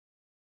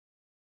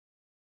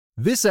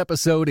This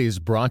episode is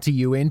brought to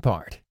you in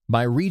part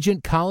by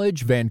Regent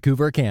College,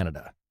 Vancouver,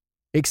 Canada.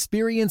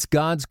 Experience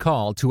God's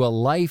call to a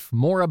life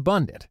more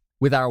abundant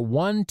with our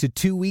 1 to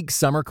 2 week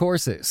summer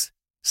courses.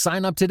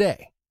 Sign up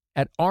today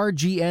at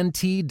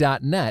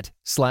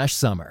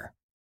rgnt.net/summer.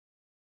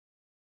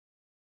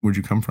 Where'd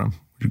you come from?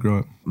 Where'd you grow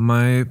up?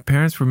 My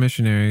parents were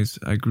missionaries.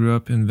 I grew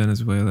up in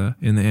Venezuela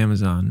in the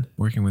Amazon,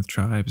 working with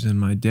tribes, and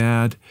my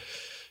dad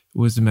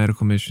was a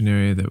medical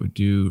missionary that would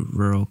do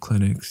rural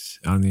clinics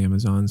out in the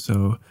Amazon.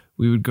 So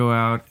we would go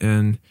out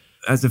and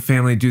as a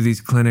family do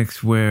these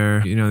clinics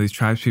where, you know, these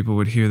tribes people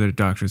would hear their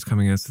doctors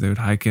coming in, so they would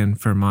hike in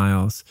for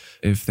miles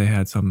if they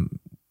had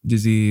some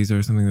disease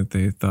or something that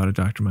they thought a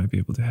doctor might be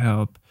able to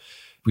help.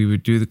 We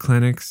would do the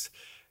clinics.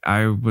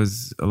 I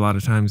was a lot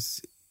of times,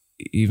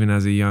 even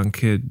as a young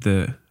kid,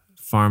 the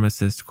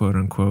pharmacist, quote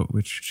unquote,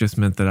 which just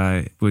meant that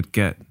I would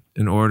get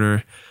an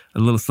order, a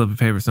little slip of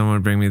paper someone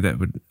would bring me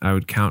I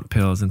would count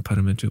pills and put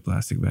them into a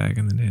plastic bag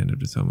and then hand them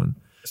to someone.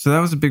 So that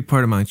was a big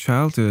part of my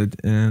childhood,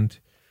 and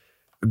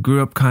I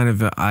grew up kind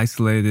of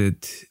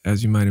isolated,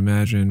 as you might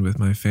imagine, with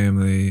my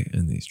family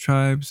and these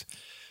tribes.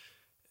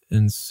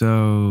 And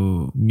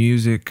so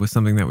music was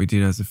something that we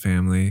did as a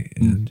family.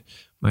 And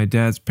my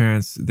dad's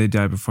parents, they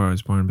died before I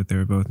was born, but they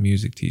were both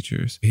music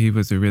teachers. He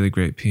was a really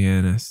great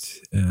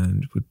pianist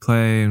and would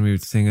play, and we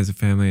would sing as a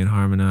family and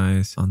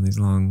harmonize on these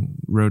long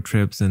road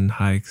trips and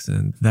hikes.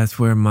 And that's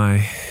where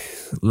my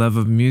love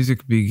of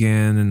music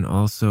began. And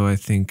also, I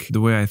think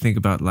the way I think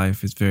about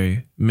life is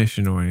very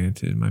mission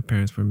oriented. My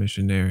parents were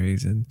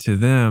missionaries, and to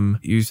them,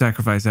 you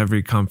sacrifice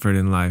every comfort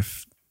in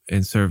life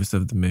in service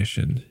of the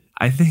mission.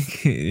 I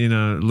think, you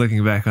know,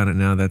 looking back on it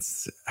now,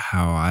 that's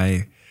how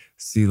I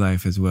see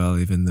life as well,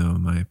 even though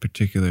my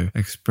particular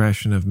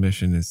expression of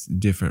mission is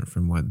different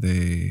from what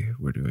they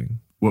were doing.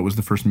 What was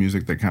the first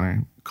music that kind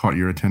of caught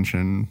your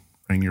attention,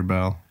 rang your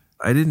bell?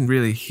 I didn't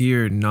really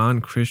hear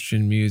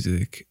non-Christian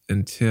music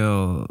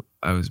until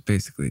I was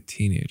basically a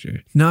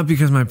teenager. Not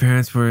because my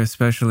parents were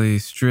especially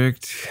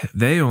strict.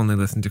 They only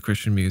listened to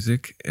Christian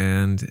music,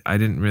 and I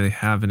didn't really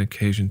have an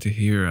occasion to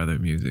hear other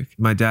music.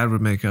 My dad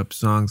would make up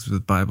songs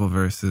with Bible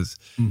verses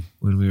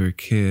when we were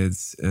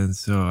kids, and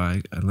so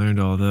I learned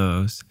all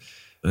those.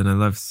 And I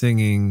loved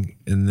singing.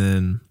 And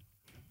then,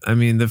 I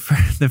mean, the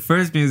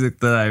first music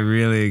that I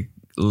really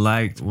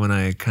liked when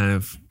I kind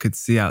of could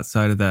see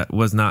outside of that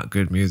was not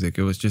good music.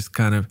 It was just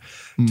kind of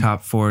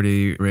top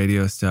 40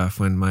 radio stuff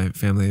when my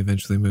family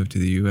eventually moved to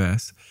the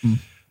US.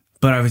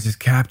 But I was just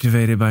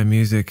captivated by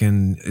music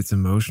and its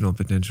emotional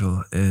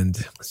potential and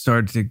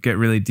started to get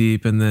really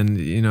deep. And then,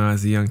 you know,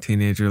 as a young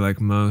teenager,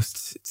 like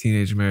most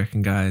teenage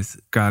American guys,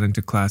 got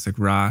into classic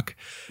rock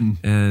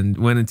and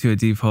went into a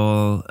deep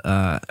hole.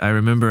 I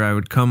remember I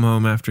would come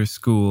home after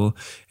school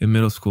in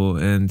middle school,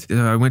 and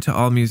I went to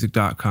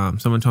allmusic.com.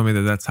 Someone told me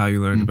that that's how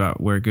you learned about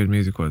where good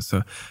music was.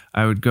 So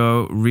I would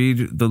go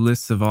read the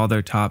lists of all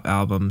their top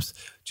albums,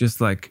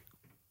 just like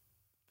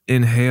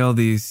inhale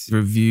these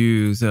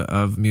reviews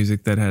of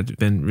music that had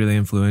been really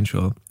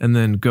influential, and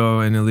then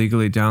go and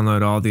illegally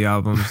download all the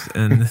albums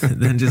and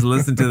then just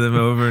listen to them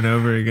over and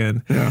over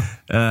again.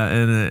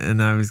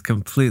 And I was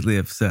completely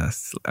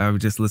obsessed. I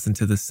would just listen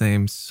to the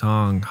same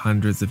song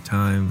hundreds of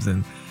times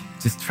and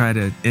just try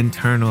to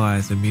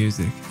internalize the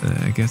music.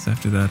 I guess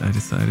after that, I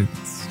decided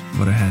it's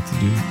what I had to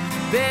do.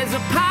 There's a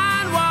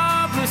pine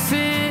warbler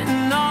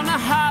sitting on a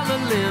hollow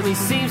limb. He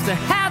seems to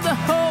have the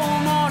whole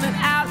morning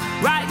out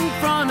right in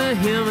front of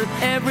him, and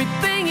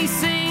everything he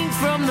sings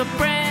from the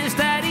branch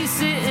that he's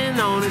sitting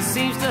on, it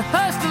seems to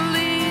hush the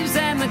leaves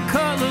and the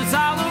colors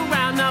all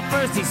around. Now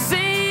first he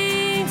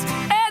sings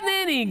and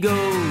then he goes,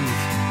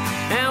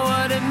 and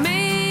what it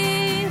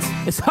means,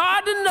 it's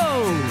hard to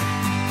know.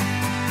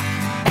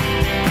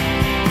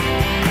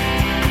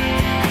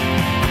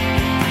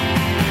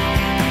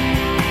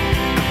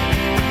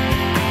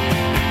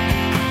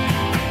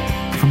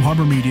 From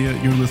Harbor Media,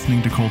 you're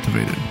listening to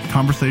Cultivated,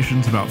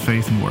 conversations about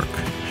faith and work.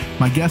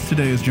 My guest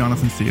today is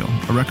Jonathan Seale,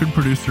 a record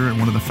producer and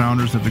one of the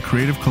founders of the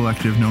creative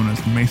collective known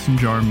as Mason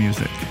Jar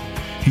Music.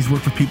 He's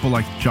worked with people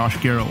like Josh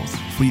Garrels,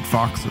 Fleet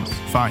Foxes,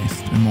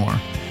 Feist, and more.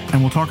 And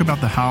we'll talk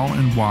about the how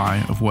and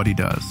why of what he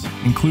does,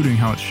 including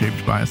how it's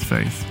shaped by his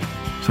faith.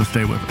 So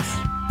stay with us.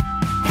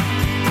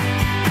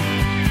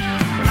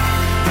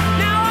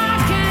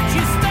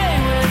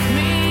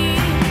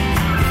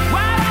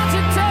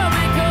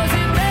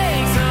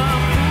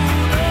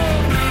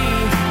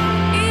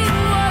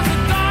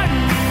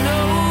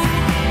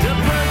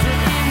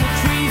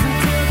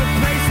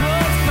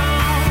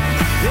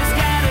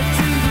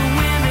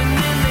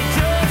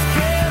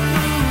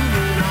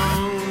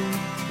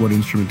 What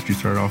instrument did you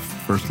start off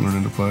first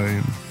learning to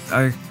play?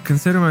 I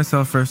consider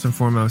myself first and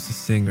foremost a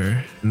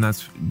singer, and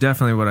that's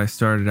definitely what I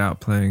started out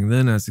playing.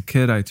 Then as a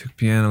kid, I took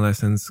piano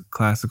lessons,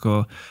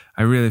 classical.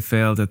 I really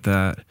failed at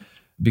that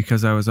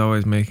because I was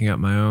always making up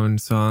my own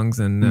songs,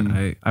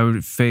 and I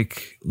would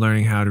fake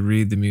learning how to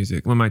read the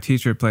music. When my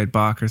teacher played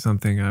Bach or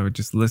something, I would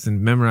just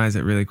listen, memorize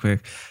it really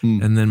quick,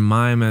 and then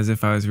mime as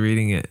if I was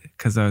reading it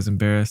because I was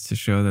embarrassed to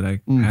show that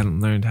I hadn't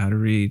learned how to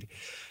read.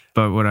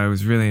 But what I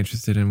was really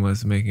interested in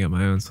was making up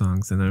my own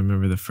songs. And I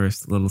remember the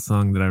first little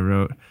song that I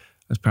wrote, I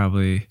was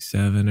probably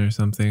 7 or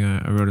something.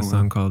 I wrote a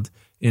song called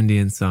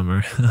Indian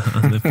Summer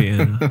on the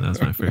piano. That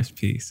was my first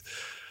piece.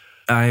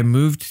 I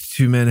moved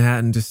to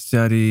Manhattan to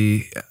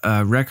study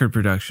record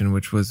production,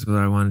 which was what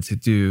I wanted to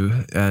do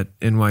at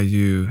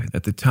NYU.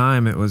 At the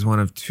time, it was one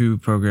of 2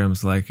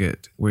 programs like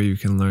it where you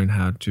can learn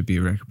how to be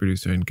a record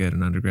producer and get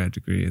an undergrad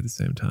degree at the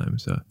same time.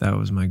 So that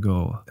was my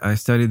goal. I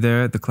studied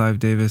there at the Clive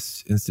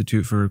Davis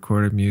Institute for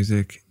Recorded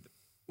Music.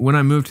 When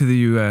I moved to the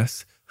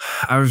U.S.,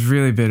 I was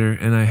really bitter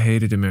and I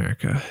hated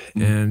America.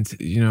 And,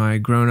 I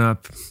had grown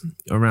up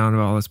around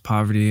all this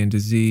poverty and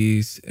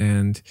disease,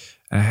 and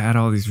I had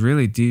all these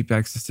really deep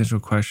existential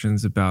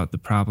questions about the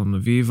problem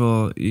of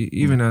evil,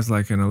 even as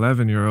like an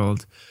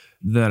 11-year-old,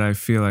 that I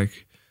feel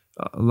like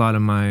a lot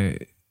of my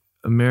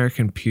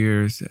American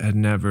peers had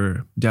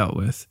never dealt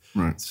with.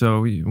 Right.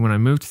 So when I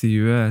moved to the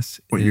U.S.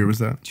 What year was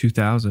that?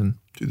 2000.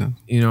 2000.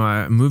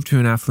 I moved to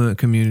an affluent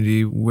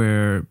community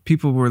where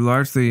people were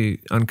largely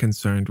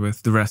unconcerned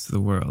with the rest of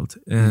the world.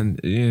 And,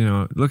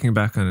 looking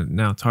back on it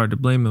now, it's hard to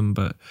blame them,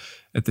 but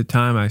at the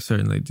time I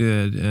certainly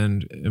did.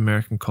 And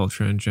American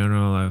culture in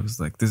general, I was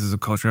like, this is a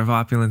culture of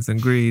opulence and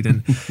greed.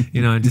 And,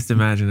 I just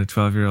imagine a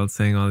 12-year-old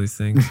saying all these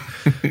things.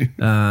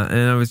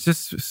 And I was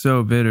just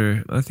so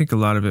bitter. I think a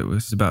lot of it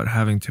was about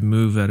having to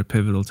move at a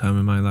pivotal time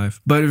in my life.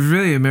 But it was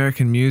really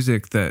American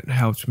music that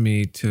helped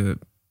me to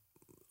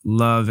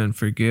love and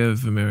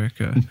forgive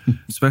America,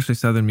 especially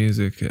Southern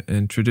music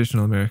and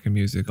traditional American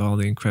music, all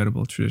the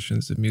incredible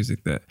traditions of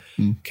music that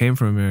came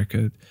from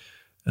America.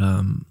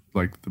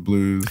 Like the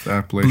blues,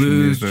 Appalachian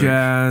Blues, music.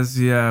 jazz,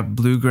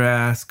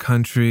 bluegrass,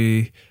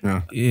 country,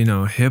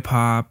 hip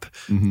hop.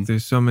 Mm-hmm.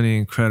 There's so many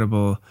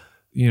incredible,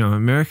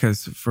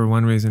 America's, for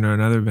one reason or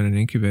another, been an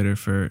incubator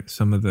for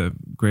some of the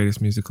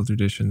greatest musical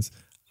traditions,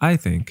 I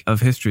think,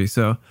 of history.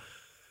 So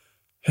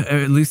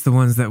at least the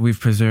ones that we've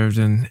preserved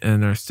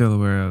and are still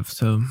aware of.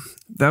 So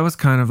that was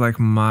kind of like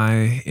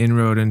my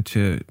inroad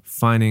into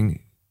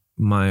finding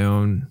my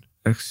own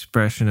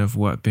expression of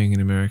what being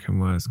an American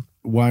was.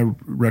 Why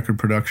record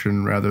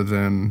production rather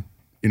than,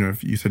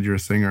 if you said you're a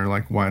singer,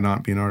 like why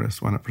not be an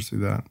artist? Why not pursue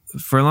that?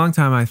 For a long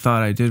time, I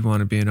thought I did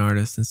want to be an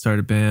artist and start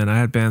a band. I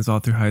had bands all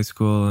through high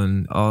school,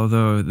 and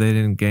although they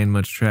didn't gain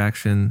much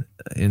traction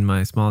in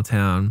my small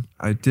town,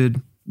 I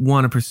did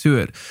want to pursue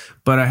it.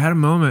 But I had a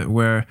moment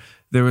where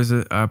there was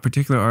a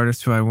particular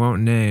artist who I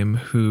won't name,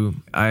 who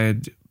I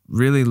had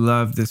really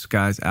loved this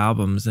guy's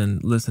albums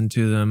and listened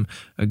to them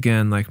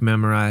again, like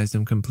memorized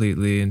them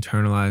completely,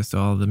 internalized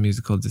all the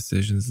musical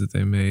decisions that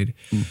they made.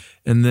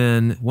 And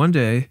then one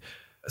day,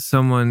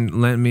 someone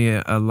lent me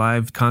a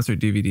live concert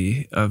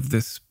DVD of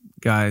this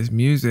guy's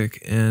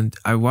music, and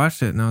I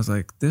watched it and I was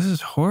like, this is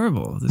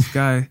horrible. This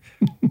guy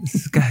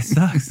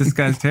sucks. This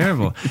guy's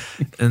terrible.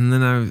 And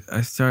then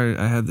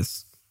I had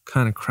this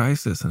kind of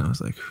crisis, and I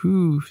was like,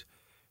 who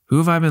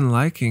have I been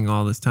liking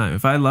all this time?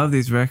 If I love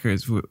these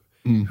records,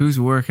 whose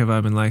work have I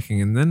been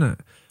liking? And then I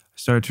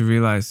started to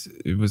realize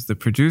it was the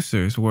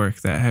producer's work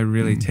that had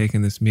really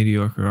taken this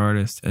mediocre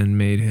artist and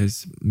made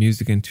his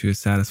music into a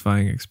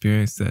satisfying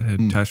experience that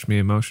had touched me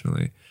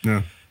emotionally.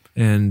 Yeah.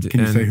 And can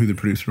you say who the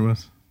producer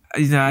was?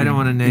 I don't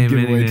want to name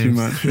any names. Too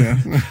much.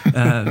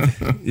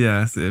 Yeah.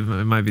 Yes, it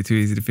might be too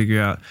easy to figure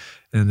out.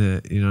 And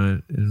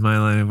in my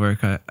line of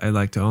work, I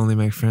like to only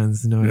make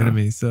friends, no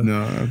enemies. So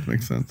no, that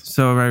makes sense.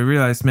 So I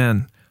realized,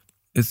 man,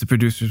 it's the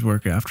producer's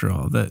work after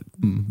all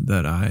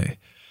that I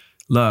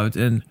loved.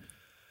 And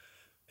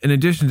in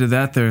addition to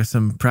that, there are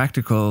some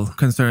practical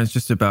concerns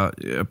just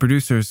about a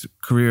producer's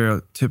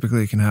career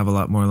typically can have a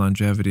lot more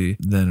longevity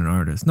than an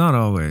artist. Not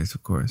always,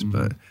 of course,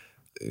 but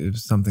it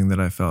was something that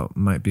I felt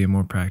might be a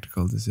more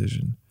practical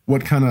decision.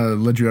 What kind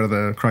of led you out of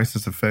the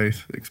crisis of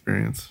faith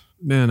experience?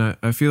 Man,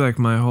 I feel like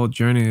my whole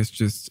journey is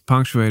just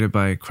punctuated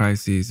by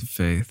crises of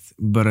faith,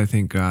 but I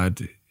think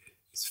God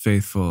is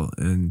faithful.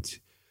 And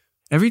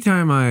every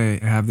time I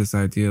have this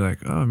idea like,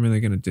 oh, I'm really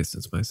going to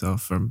distance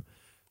myself from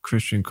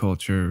Christian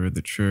culture or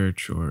the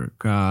church or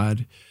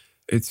God,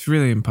 it's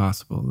really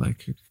impossible.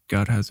 Like,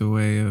 God has a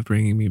way of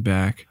bringing me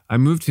back. I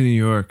moved to New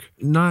York,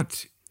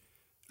 not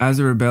as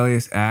a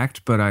rebellious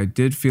act, but I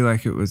did feel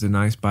like it was a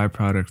nice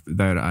byproduct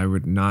that I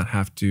would not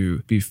have to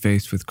be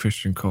faced with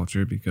Christian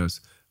culture,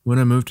 because when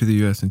I moved to the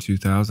U.S. in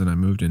 2000, I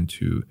moved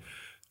into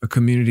a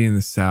community in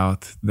the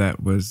South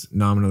that was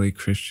nominally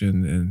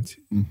Christian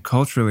and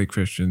culturally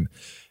Christian.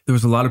 There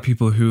was a lot of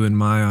people who, in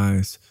my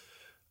eyes,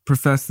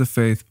 professed the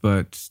faith,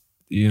 but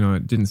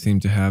it didn't seem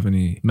to have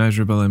any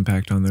measurable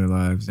impact on their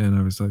lives. And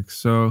I was like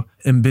so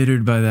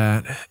embittered by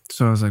that.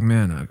 So I was like,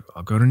 man,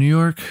 I'll go to New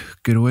York,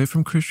 get away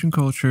from Christian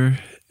culture,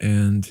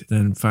 and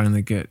then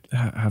finally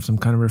have some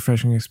kind of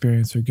refreshing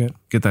experience or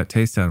get that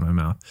taste out of my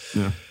mouth.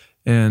 Yeah.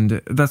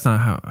 And that's not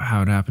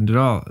how it happened at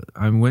all.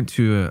 I went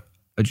to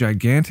a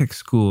gigantic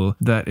school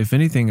that, if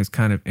anything, is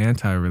kind of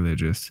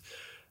anti-religious.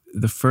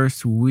 The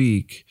first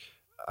week,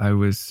 I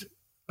was,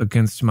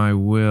 against my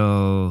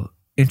will,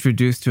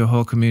 introduced to a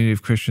whole community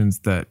of Christians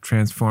that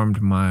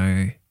transformed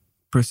my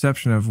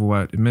perception of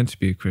what it meant to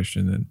be a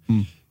Christian.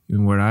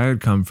 And where I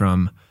had come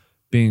from,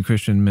 being a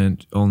Christian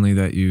meant only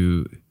that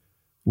you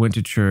went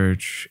to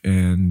church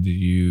and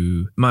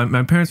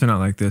my parents are not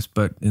like this,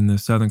 but in the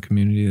Southern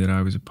community that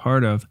I was a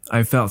part of,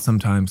 I felt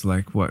sometimes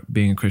like what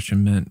being a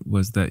Christian meant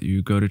was that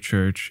you go to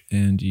church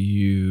and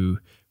you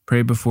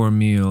pray before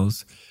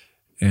meals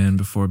and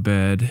before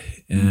bed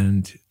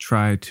and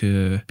try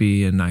to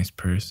be a nice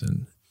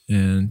person.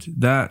 And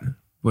that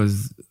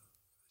was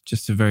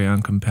just a very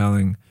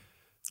uncompelling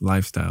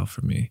lifestyle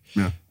for me.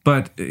 Yeah.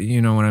 But,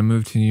 when I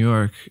moved to New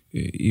York,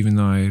 even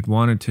though I had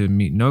wanted to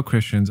meet no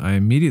Christians, I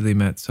immediately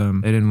met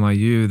some at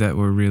NYU that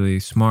were really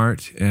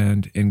smart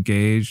and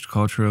engaged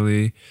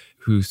culturally,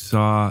 who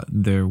saw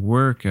their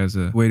work as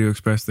a way to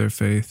express their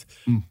faith,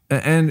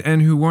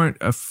 and who weren't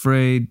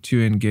afraid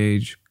to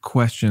engage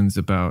questions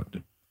about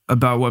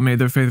what made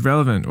their faith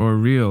relevant or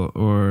real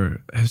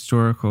or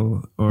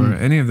historical or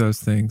any of those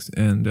things.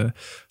 And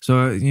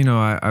so,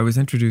 I was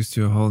introduced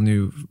to a whole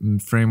new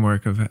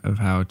framework of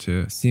how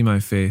to see my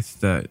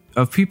faith, that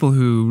of people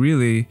who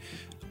really,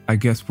 I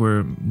guess,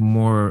 were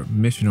more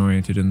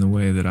mission-oriented in the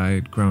way that I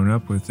had grown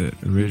up with it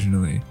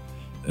originally.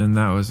 And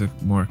that was a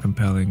more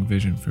compelling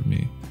vision for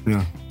me.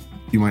 Yeah.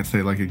 You might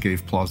say like it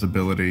gave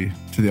plausibility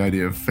to the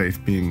idea of faith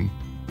being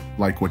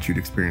like what you'd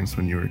experienced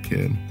when you were a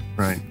kid,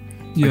 right?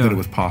 Yeah. Like that it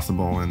was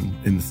possible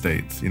in the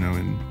States, in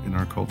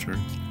our culture.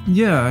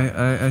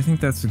 Yeah, I think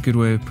that's a good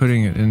way of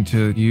putting it. And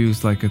to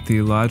use like a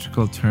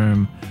theological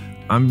term,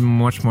 I'm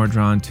much more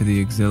drawn to the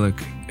exilic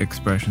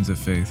expressions of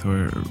faith,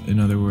 or in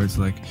other words,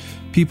 like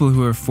people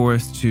who are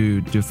forced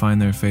to define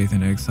their faith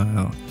in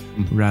exile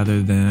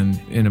rather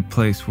than in a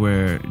place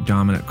where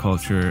dominant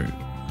culture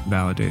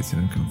validates it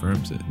and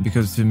confirms it.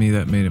 Because to me,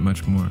 that made it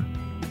much more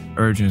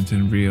urgent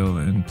and real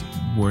and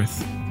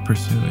worth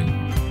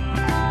pursuing.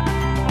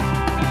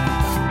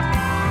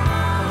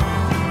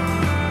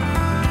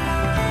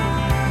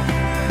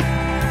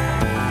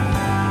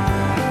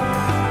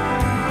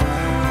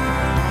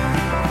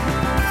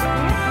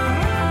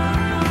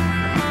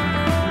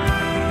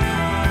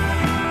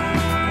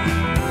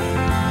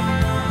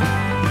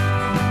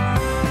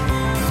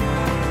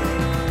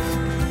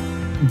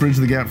 Bridge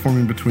the gap for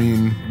me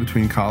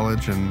between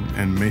college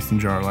and Mason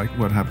Jar. Like,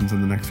 what happens in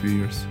the next few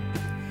years?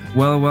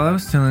 Well, while I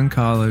was still in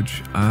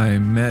college, I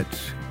met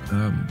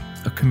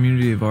a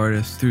community of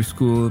artists through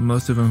school,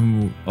 most of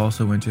them who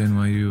also went to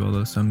NYU,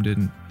 although some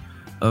didn't,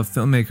 of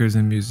filmmakers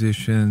and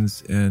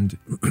musicians and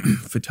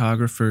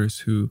photographers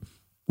who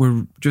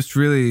were just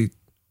really,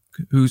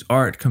 whose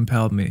art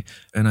compelled me.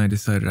 And I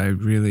decided I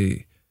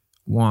really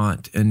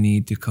want and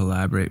need to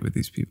collaborate with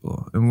these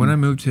people. And when I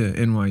moved to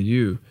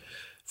NYU,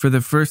 for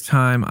the first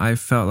time, I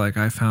felt like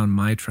I found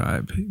my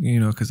tribe,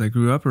 because I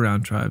grew up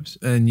around tribes.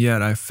 And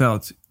yet I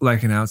felt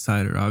like an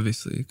outsider,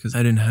 obviously, because I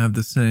didn't have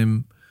the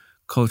same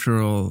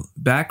cultural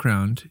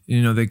background.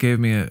 They gave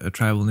me a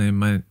tribal name.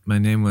 My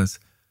name was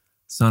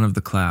Son of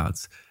the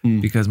Clouds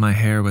because my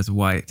hair was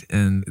white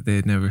and they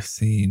had never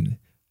seen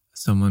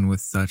someone with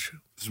such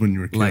This is when you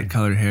were a kid.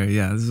 light-colored hair.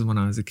 Yeah, this is when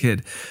I was a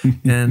kid.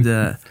 And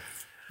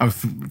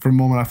for a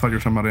moment, I thought you were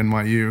talking about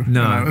NYU.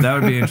 no, that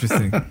would be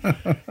interesting.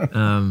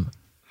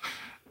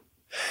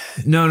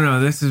 No,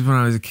 this is when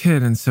I was a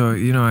kid. And so,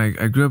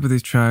 I grew up with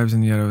these tribes,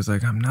 and yet I was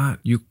like, I'm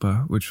not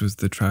Yukpa, which was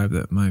the tribe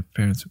that my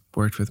parents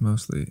worked with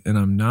mostly.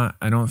 And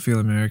I don't feel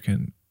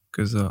American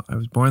because I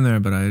was born there,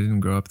 but I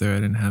didn't grow up there.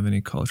 I didn't have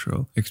any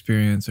cultural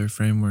experience or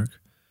framework.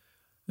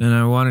 And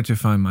I wanted to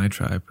find my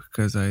tribe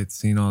because I had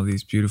seen all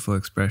these beautiful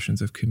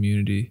expressions of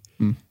community,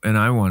 and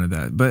I wanted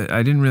that. But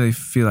I didn't really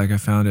feel like I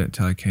found it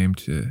until I came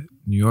to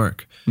New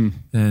York.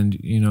 And,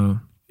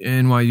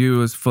 NYU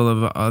was full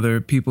of other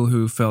people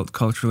who felt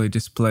culturally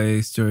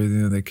displaced,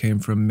 or they came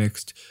from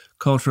mixed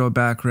cultural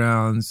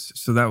backgrounds.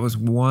 So that was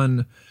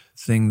one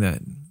thing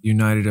that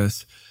united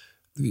us,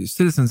 the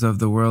citizens of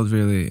the world,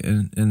 really.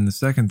 And the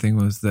second thing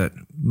was that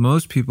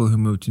most people who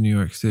moved to New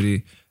York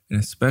City, and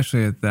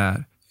especially at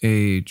that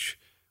age,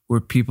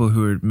 were people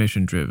who were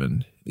mission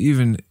driven.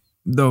 Even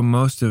though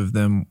most of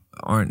them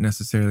aren't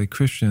necessarily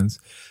Christians,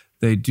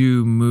 they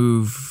do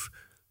move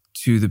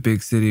to the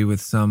big city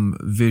with some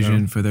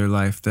vision for their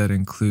life that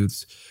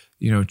includes,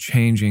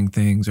 changing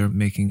things or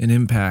making an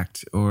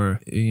impact,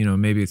 or,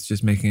 maybe it's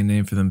just making a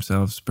name for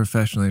themselves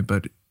professionally.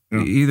 But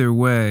either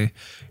way,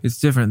 it's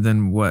different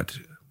than what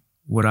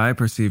I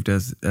perceived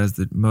as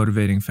the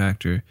motivating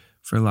factor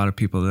for a lot of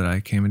people that I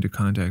came into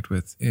contact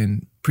with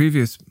in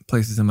previous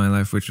places in my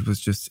life, which was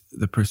just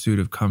the pursuit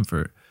of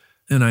comfort.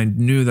 And I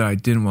knew that I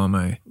didn't want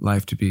my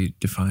life to be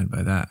defined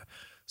by that.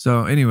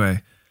 So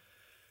anyway,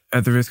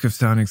 at the risk of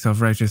sounding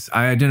self-righteous,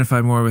 I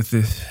identified more with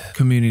this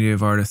community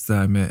of artists that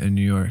I met in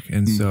New York.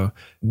 And so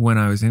when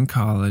I was in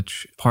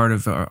college, part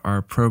of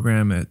our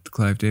program at the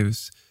Clive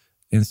Davis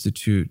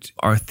Institute,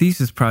 our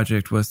thesis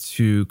project was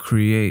to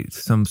create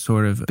some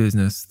sort of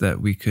business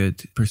that we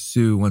could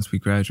pursue once we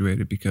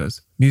graduated,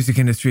 because music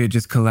industry had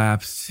just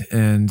collapsed.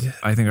 And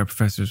I think our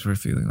professors were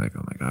feeling like,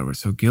 oh my God, we're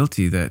so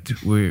guilty that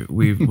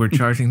we're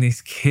charging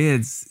these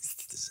kids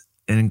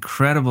an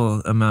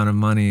incredible amount of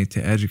money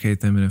to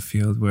educate them in a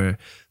field where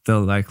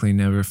they'll likely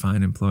never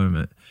find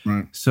employment.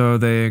 Right. So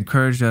they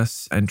encouraged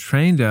us and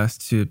trained us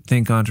to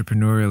think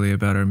entrepreneurially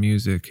about our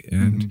music.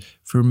 And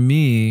for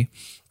me,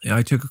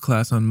 I took a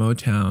class on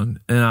Motown,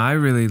 and I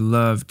really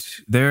loved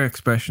their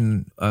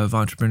expression of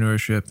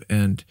entrepreneurship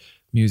and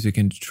music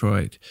in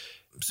Detroit.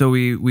 So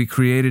we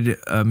created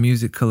a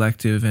music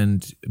collective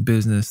and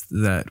business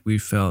that we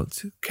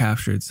felt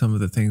captured some of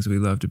the things we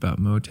loved about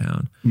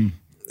Motown.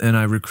 And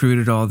I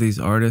recruited all these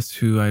artists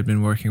who I'd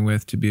been working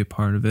with to be a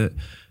part of it.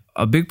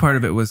 A big part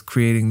of it was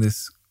creating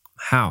this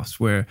house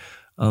where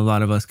a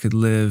lot of us could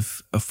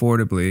live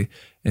affordably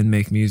and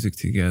make music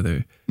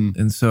together.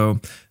 And so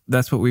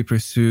that's what we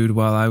pursued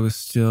while I was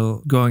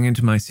still going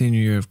into my senior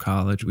year of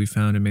college. We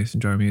founded Mason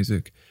Jar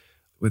Music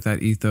with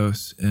that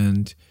ethos.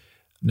 And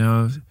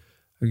now,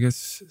 I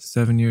guess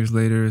 7 years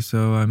later or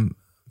so, I'm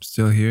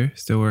still here,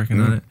 still working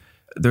on it.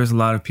 There's a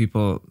lot of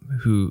people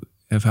who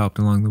have helped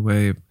along the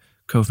way.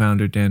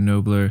 Co-founder Dan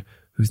Nobler,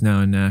 who's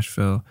now in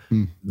Nashville,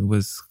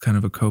 was kind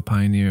of a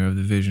co-pioneer of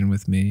the vision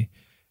with me.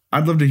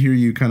 I'd love to hear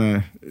you kind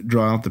of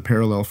draw out the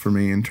parallel for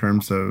me in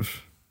terms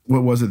of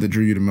what was it that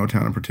drew you to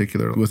Motown in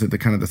particular? Was it the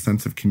kind of the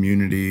sense of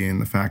community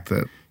and the fact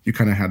that you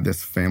kind of had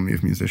this family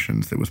of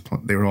musicians that was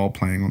they were all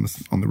playing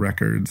on the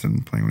records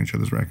and playing on each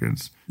other's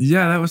records?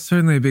 Yeah, that was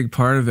certainly a big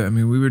part of it. I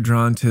mean, we were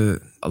drawn to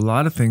a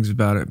lot of things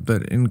about it,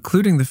 but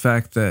including the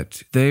fact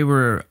that they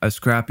were a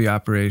scrappy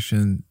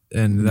operation,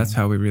 and that's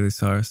how we really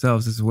saw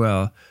ourselves as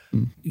well.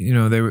 You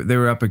know, they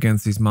were up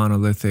against these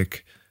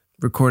monolithic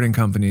recording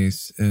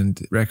companies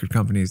and record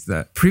companies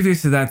that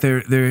previous to that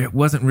there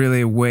wasn't really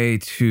a way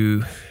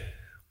to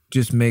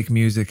just make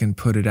music and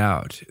put it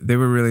out. They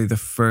were really the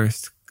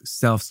first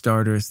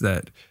self-starters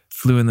that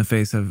flew in the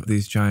face of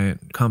these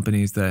giant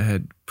companies that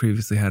had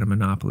previously had a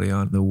monopoly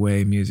on the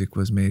way music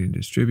was made and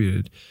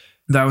distributed.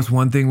 That was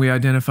one thing we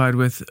identified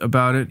with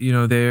about it. You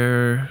know,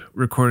 their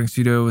recording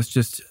studio was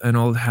just an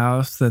old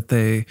house that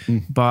they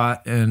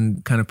bought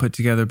and kind of put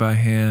together by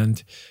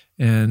hand,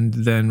 and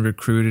then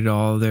recruited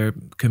all their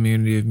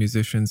community of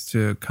musicians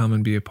to come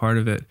and be a part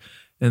of it.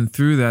 And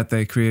through that,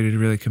 they created a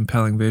really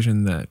compelling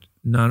vision that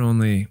not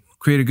only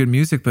created good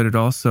music, but it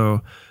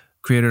also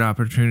created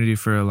opportunity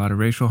for a lot of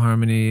racial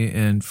harmony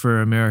and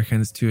for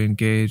Americans to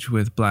engage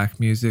with Black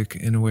music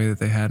in a way that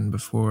they hadn't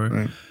before.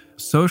 Right.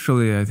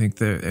 Socially, I think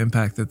the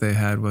impact that they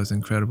had was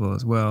incredible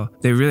as well.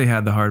 They really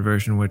had the hard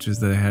version, which is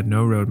that they had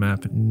no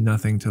roadmap,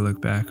 nothing to look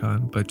back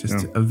on, but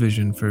just a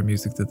vision for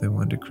music that they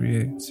wanted to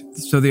create.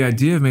 So the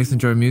idea of Mason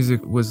Jar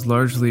Music was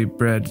largely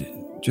bred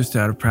just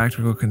out of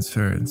practical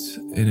concerns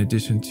in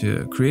addition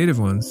to creative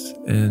ones.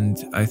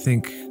 And I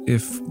think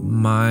if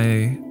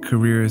my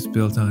career is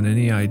built on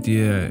any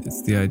idea,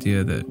 it's the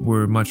idea that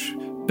we're much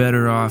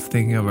better off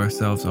thinking of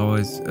ourselves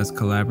always as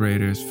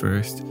collaborators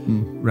first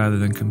rather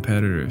than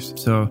competitors.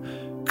 So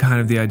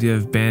kind of the idea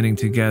of banding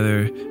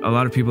together, a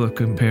lot of people have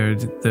compared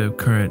the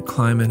current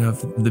climate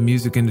of the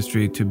music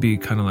industry to be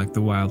kind of like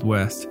the Wild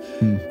West.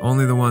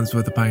 Only the ones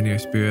with the pioneer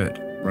spirit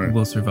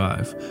will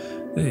survive.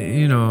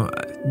 You know,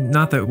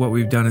 not that what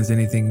we've done is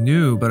anything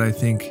new, but I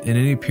think in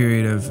any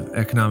period of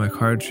economic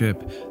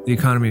hardship, the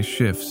economy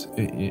shifts.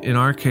 In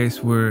our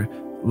case, we're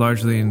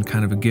largely in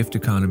kind of a gift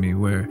economy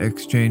where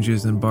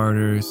exchanges and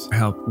barters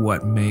help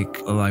what make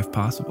a life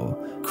possible.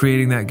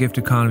 Creating that gift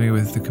economy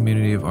with the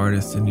community of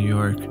artists in New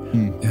York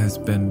has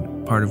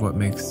been part of what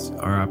makes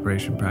our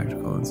operation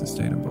practical and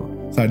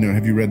sustainable. Side note,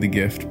 have you read The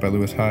Gift by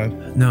Lewis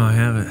Hyde? No, I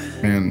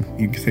haven't. Man,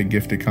 you say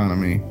gift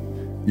economy,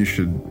 you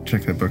should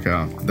check that book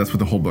out. That's what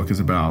the whole book is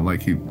about,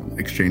 like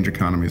exchange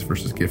economies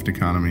versus gift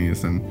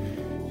economies.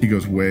 And he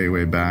goes way,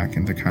 way back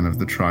into kind of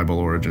the tribal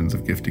origins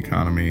of gift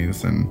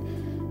economies and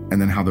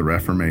then how the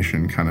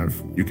Reformation kind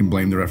of, you can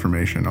blame the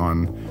Reformation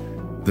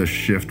on the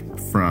shift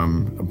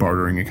from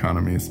bartering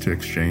economies to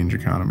exchange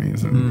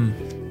economies. And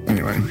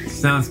anyway.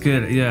 Sounds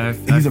good. Yeah.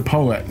 He's a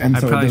poet. And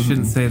I so probably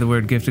shouldn't say the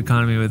word gift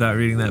economy without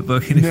reading that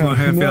book anymore.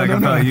 I feel like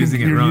I'm probably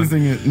using it you're wrong.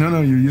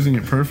 You're using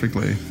it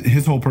perfectly.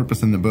 His whole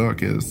purpose in the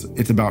book is,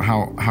 it's about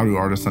how do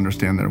artists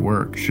understand their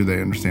work? Should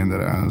they understand that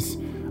as,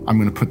 I'm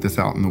going to put this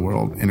out in the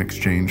world in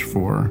exchange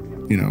for,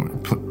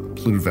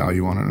 put a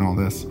value on it and all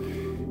this.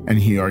 And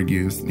he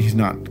argues he's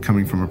not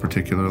coming from a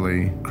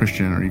particularly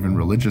Christian or even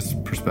religious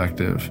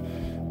perspective,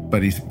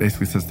 but he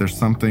basically says there's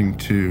something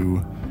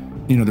to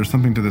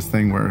this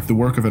thing where if the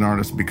work of an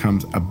artist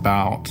becomes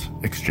about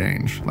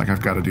exchange, like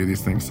I've got to do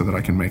these things so that I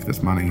can make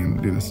this money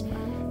and do this,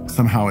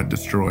 somehow it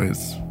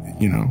destroys,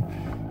 he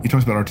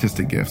talks about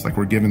artistic gifts, like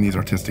we're given these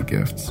artistic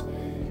gifts.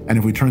 And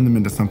if we turn them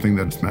into something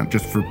that's meant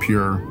just for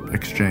pure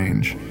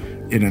exchange,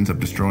 it ends up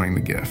destroying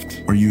the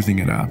gift or using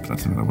it up.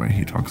 That's another way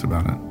he talks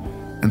about it.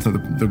 And so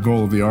the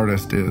goal of the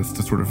artist is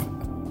to sort of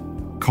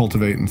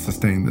cultivate and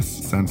sustain this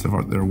sense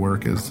of their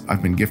work as,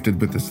 I've been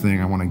gifted with this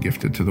thing, I want to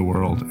gift it to the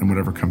world, and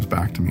whatever comes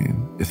back to me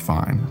is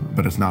fine.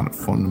 But it's not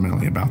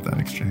fundamentally about that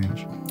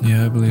exchange.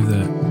 Yeah, I believe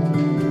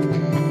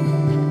that.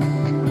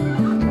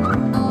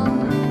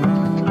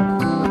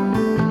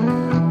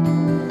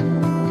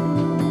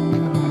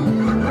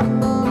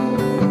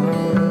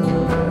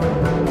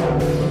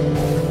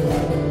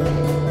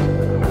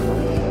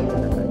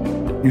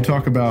 You You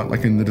talk about,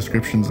 like in the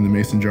descriptions in the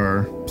mason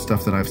jar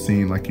stuff that I've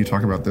seen, like you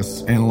talk about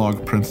this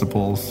analog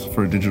principles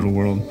for a digital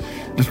world.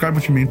 Describe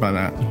what you mean by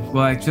that.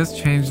 Well, I just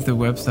changed the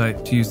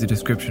website to use the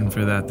description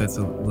for that. That's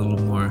a little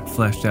more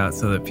fleshed out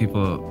so that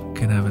people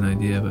can have an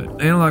idea.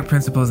 But analog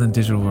principles in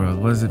digital world,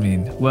 what does it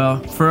mean?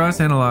 Well, for us,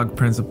 analog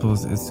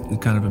principles is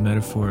kind of a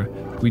metaphor.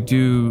 We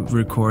do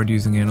record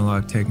using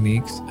analog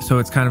techniques. So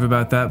it's kind of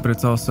about that, but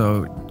it's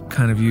also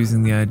kind of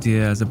using the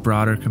idea as a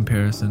broader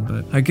comparison.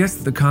 But I guess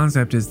the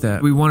concept is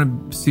that we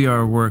want to see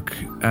our work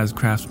as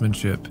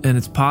craftsmanship. And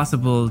it's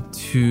possible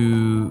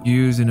to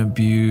use and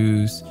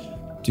abuse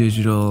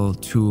digital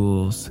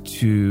tools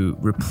to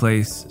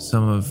replace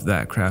some of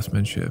that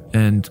craftsmanship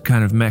and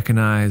kind of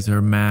mechanize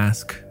or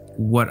mask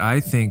what I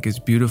think is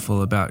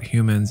beautiful about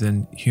humans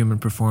and human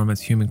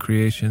performance, human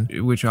creation,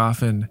 which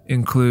often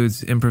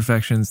includes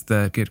imperfections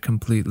that get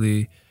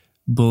completely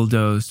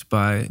bulldozed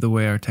by the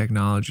way our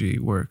technology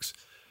works.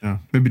 Yeah,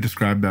 maybe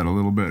describe that a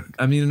little bit.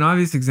 I mean, an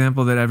obvious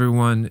example that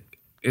everyone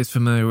is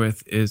familiar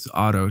with is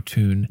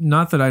auto-tune.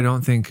 Not that I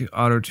don't think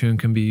auto-tune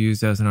can be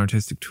used as an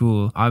artistic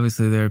tool.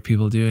 Obviously, there are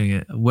people doing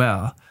it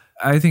well.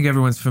 I think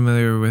everyone's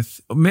familiar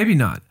with, maybe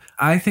not.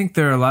 I think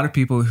there are a lot of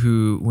people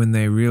who, when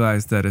they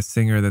realize that a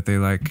singer that they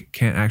like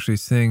can't actually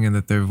sing and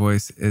that their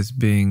voice is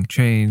being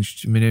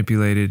changed,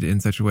 manipulated in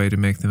such a way to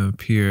make them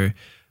appear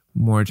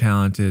more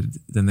talented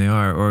than they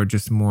are or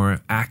just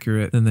more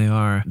accurate than they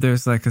are,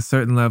 there's like a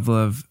certain level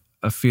of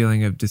a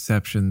feeling of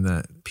deception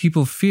that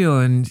people feel.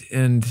 And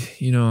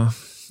you know,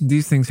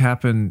 these things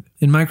happen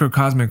in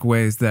microcosmic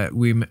ways that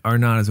we are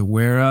not as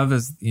aware of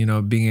as, you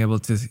know, being able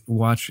to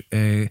watch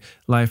a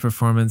live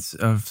performance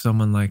of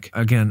someone like,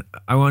 again,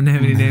 I won't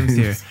name any names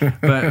here,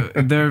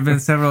 but there have been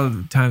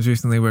several times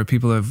recently where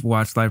people have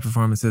watched live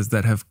performances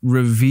that have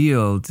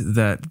revealed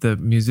that the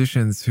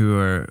musicians who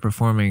are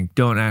performing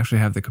don't actually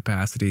have the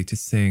capacity to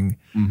sing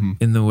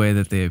in the way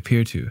that they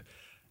appear to.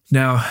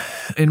 Now,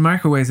 in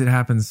microwaves, it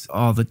happens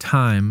all the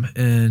time.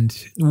 And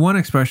one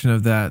expression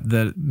of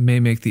that may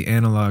make the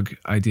analog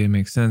idea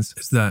make sense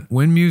is that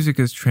when music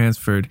is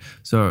transferred,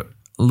 so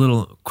a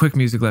little quick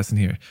music lesson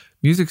here.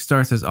 Music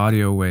starts as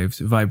audio waves,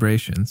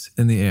 vibrations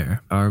in the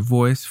air. Our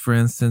voice, for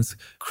instance,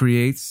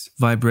 creates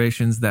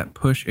vibrations that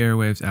push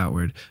airwaves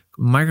outward.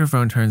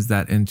 Microphone turns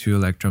that into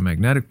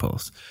electromagnetic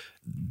pulse.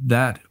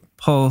 That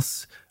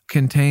pulse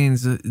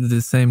contains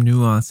the same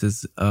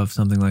nuances of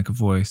something like a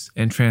voice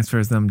and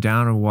transfers them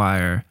down a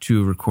wire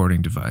to a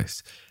recording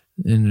device.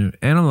 In an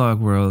analog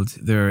world,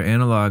 there are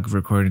analog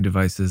recording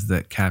devices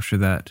that capture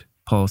that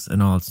pulse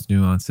and all its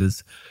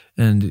nuances.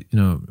 And, you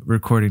know,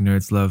 recording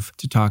nerds love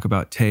to talk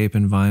about tape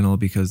and vinyl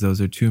because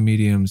those are two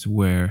mediums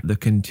where the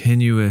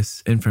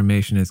continuous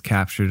information is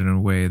captured in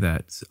a way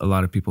that a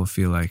lot of people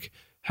feel like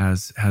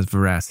has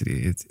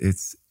veracity.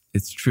 It's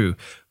true.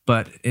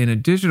 But in a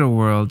digital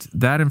world,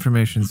 that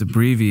information is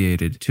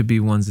abbreviated to be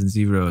ones and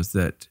zeros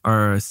that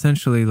are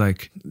essentially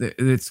like,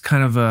 it's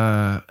kind of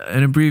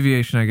an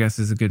abbreviation, I guess,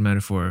 is a good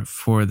metaphor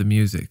for the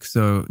music.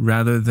 So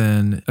rather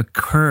than a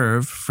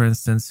curve, for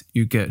instance,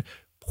 you get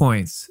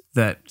points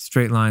that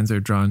straight lines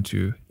are drawn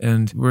to.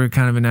 And we're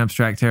kind of in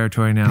abstract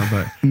territory now,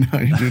 but... No,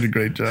 you did a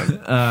great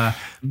job.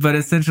 But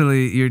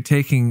essentially, you're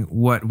taking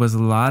what was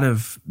a lot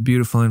of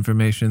beautiful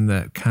information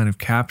that kind of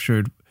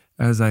captured,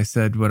 as I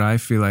said, what I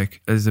feel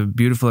like is a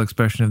beautiful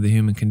expression of the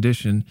human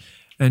condition,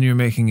 and you're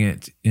making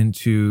it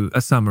into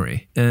a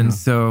summary. And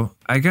so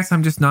I guess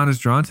I'm just not as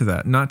drawn to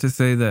that. Not to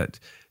say that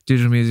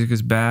digital music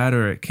is bad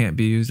or it can't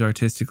be used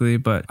artistically,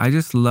 but I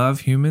just love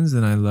humans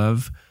and I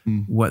love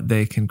what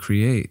they can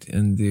create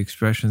and the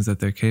expressions that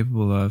they're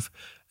capable of.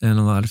 And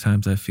a lot of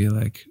times I feel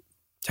like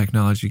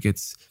technology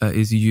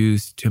is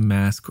used to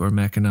mask or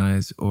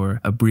mechanize or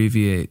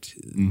abbreviate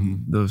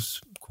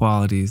those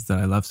qualities that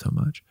I love so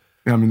much.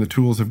 Yeah, I mean, the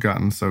tools have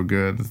gotten so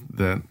good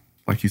that,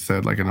 like you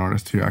said, like an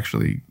artist who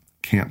actually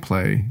can't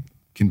play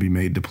can be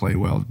made to play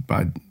well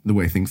by the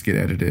way things get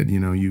edited. You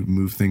know, you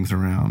move things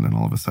around and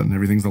all of a sudden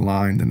everything's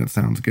aligned and it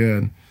sounds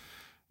good.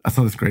 I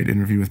saw this great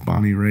interview with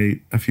Bonnie Raitt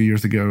a few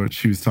years ago.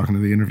 She was talking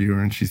to the interviewer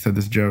and she said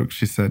this joke.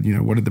 She said, you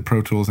know, what did the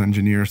Pro Tools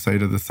engineer say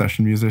to the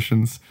session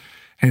musicians?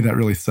 Hey, that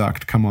really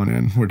sucked. Come on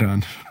in. We're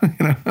done. You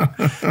know?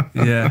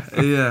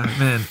 Yeah,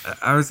 man.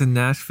 I was in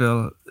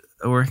Nashville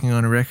working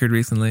on a record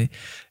recently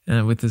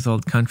with this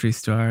old country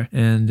star.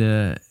 And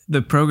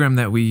the program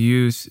that we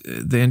use,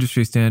 the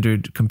industry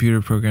standard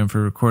computer program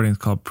for recording is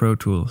called Pro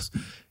Tools.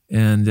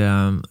 And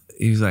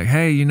he was like,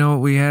 hey, you know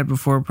what we had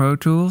before Pro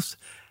Tools?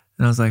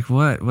 And I was like,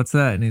 what? What's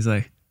that? And he's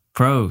like,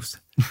 pros.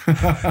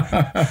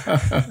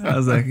 I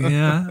was like,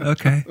 yeah,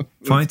 okay.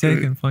 Point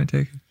taken.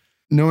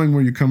 Knowing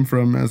where you come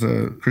from as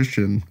a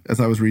Christian, as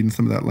I was reading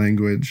some of that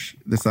language,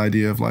 this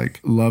idea of like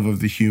love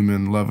of the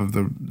human, love of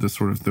the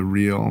sort of the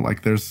real,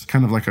 like there's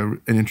kind of like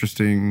an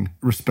interesting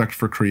respect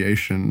for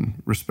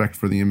creation, respect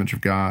for the image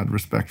of God,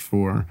 respect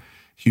for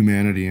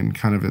humanity and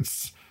kind of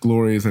its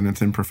glories and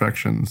its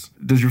imperfections.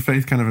 Does your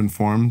faith kind of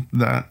inform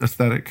that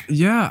aesthetic?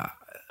 Yeah.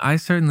 I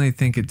certainly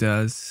think it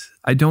does.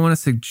 I don't want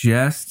to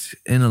suggest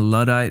in a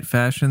Luddite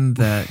fashion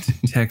that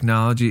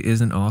technology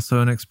isn't also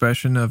an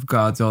expression of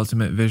God's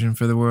ultimate vision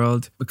for the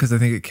world, because I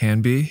think it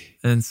can be.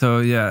 And so,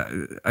 yeah,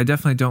 I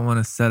definitely don't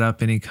want to set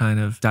up any kind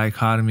of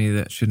dichotomy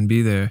that shouldn't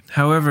be there.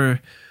 However,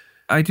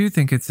 I do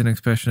think it's an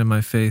expression of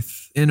my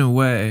faith in a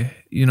way.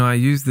 You know, I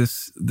use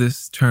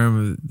this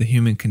term of the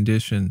human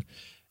condition.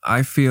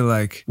 I feel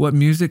like what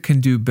music can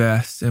do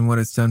best and what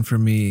it's done for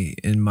me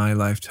in my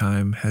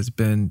lifetime has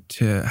been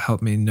to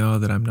help me know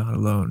that I'm not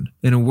alone.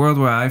 In a world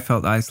where I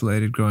felt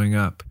isolated growing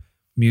up,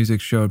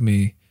 music showed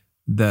me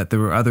that there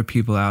were other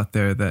people out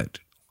there that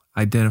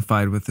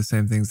identified with the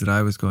same things that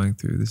I was going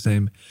through, the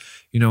same,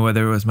 you know,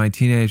 whether it was my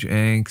teenage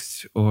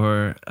angst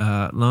or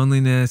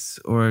loneliness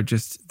or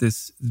just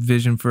this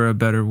vision for a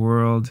better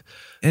world,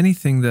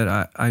 anything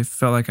that I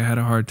felt like I had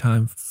a hard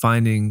time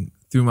finding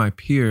through my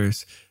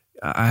peers.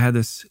 I had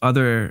this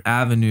other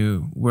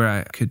avenue where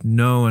I could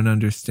know and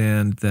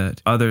understand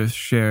that others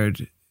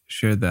shared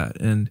that.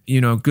 And, you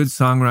know, good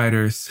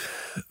songwriters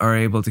are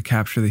able to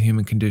capture the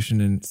human condition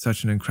in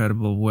such an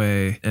incredible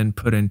way and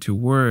put into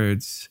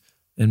words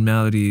and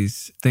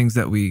melodies things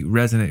that we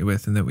resonate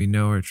with and that we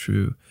know are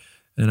true.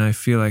 And I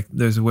feel like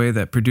there's a way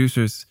that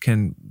producers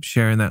can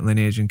share in that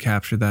lineage and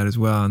capture that as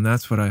well. And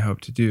that's what I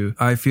hope to do.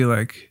 I feel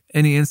like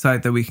any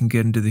insight that we can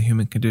get into the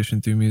human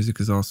condition through music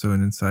is also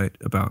an insight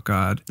about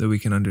God that we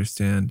can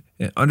understand.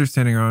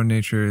 Understanding our own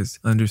nature is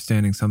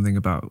understanding something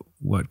about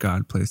what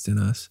God placed in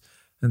us.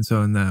 And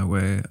so in that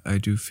way, I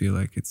do feel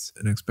like it's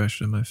an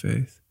expression of my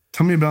faith.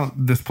 Tell me about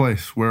this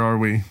place. Where are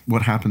we?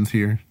 What happens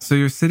here? So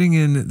you're sitting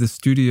in the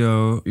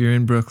studio. You're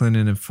in Brooklyn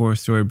in a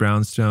 4-story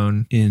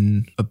brownstone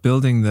in a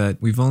building that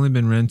we've only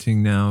been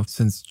renting now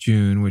since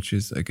June, which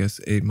is, I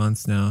guess, 8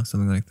 months now,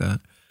 something like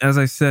that. As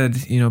I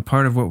said, you know,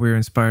 part of what we were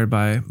inspired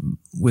by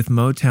with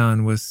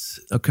Motown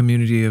was a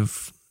community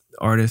of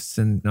artists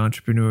and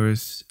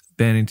entrepreneurs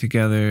banding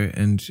together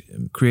and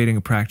creating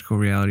a practical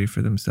reality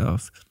for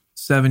themselves.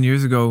 7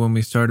 years ago, when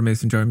we started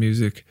Mason Jar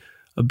Music,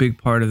 a big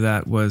part of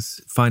that was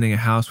finding a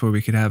house where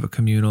we could have a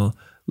communal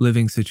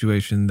living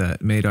situation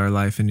that made our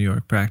life in New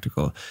York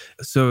practical.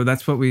 So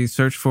that's what we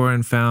searched for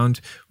and found.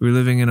 We were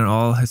living in an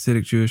all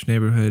Hasidic Jewish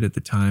neighborhood at the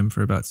time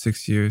for about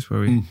 6 years, where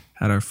we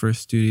had our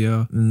first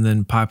studio, and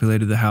then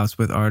populated the house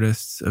with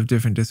artists of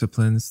different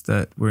disciplines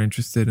that were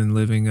interested in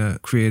living a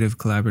creative,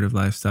 collaborative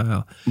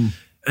lifestyle.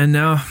 And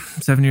now,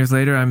 7 years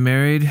later, I'm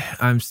married.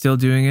 I'm still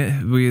doing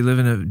it. We live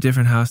in a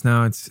different house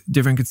now. It's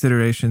different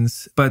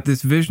considerations. But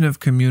this vision of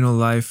communal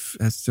life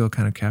has still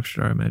kind of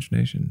captured our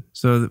imagination.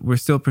 So we're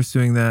still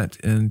pursuing that.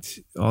 And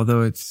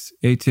although it's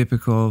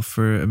atypical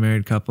for a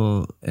married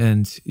couple,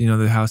 and, you know,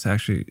 the house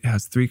actually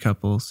has 3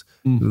 couples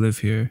who live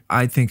here,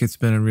 I think it's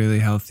been a really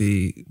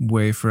healthy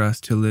way for us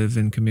to live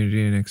in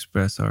community and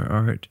express our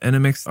art. And it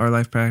makes our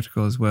life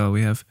practical as well.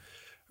 We have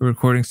a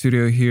recording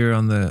studio here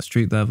on the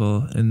street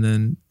level, and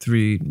then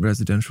 3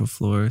 residential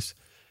floors.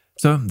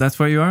 So that's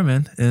where you are,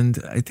 man. And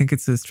I think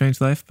it's a strange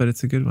life, but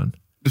it's a good one.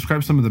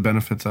 Describe some of the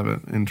benefits of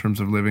it in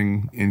terms of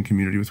living in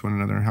community with one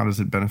another. How does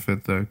it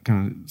benefit the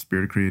kind of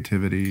spirit of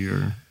creativity,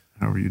 or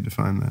however you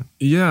define that?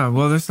 Yeah,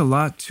 well, there's a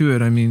lot to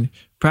it. I mean,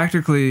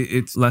 practically,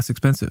 it's less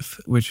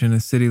expensive, which in a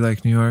city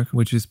like New York,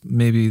 which is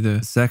maybe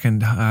the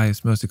second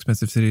highest, most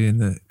expensive city in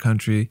the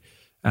country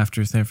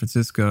after San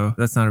Francisco,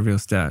 that's not a real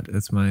stat.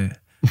 That's my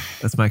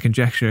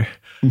conjecture.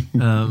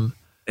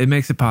 It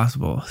makes it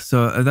possible.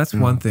 So that's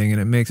one thing.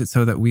 And it makes it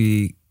so that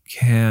we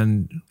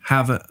can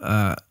have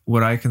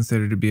what I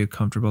consider to be a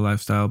comfortable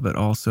lifestyle, but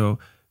also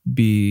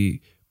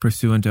be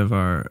pursuant of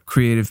our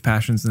creative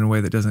passions in a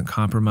way that doesn't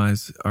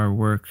compromise our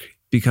work,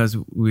 because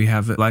we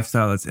have a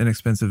lifestyle that's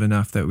inexpensive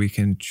enough that we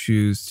can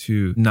choose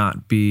to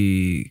not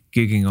be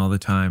gigging all the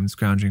time,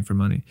 scrounging for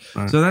money.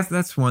 Right. So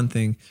that's one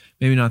thing,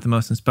 maybe not the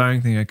most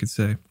inspiring thing I could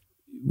say.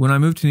 When I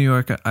moved to New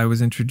York, I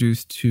was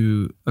introduced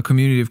to a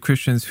community of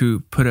Christians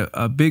who put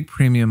a big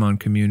premium on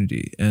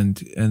community and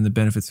the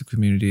benefits of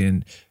community.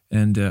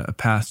 And a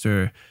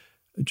pastor,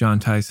 John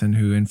Tyson,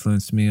 who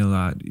influenced me a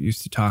lot,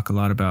 used to talk a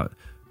lot about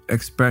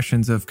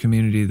expressions of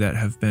community that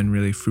have been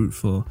really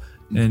fruitful.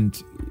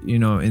 And, you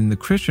know, in the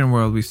Christian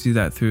world, we see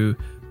that through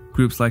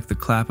groups like the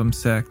Clapham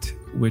Sect,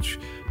 which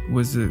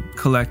was a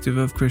collective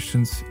of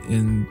Christians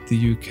in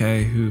the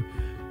UK who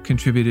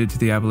contributed to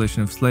the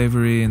abolition of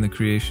slavery and the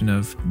creation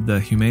of the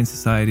Humane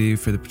Society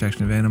for the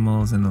protection of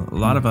animals, and a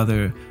lot of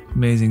other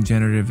amazing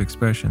generative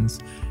expressions.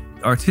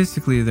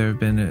 Artistically, there have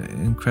been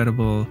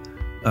incredible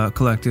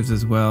collectives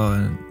as well,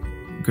 and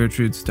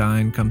Gertrude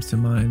Stein comes to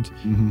mind.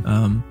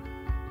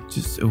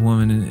 Just a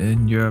woman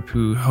in Europe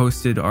who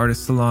hosted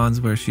artist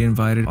salons where she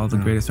invited all the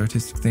greatest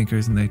artistic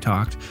thinkers and they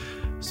talked.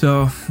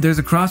 So there's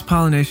a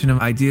cross-pollination of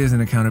ideas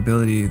and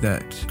accountability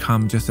that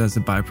come just as a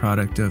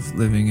byproduct of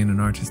living in an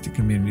artistic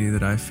community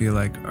that I feel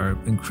like are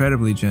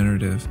incredibly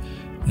generative,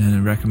 and I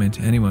recommend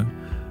to anyone.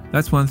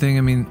 That's one thing.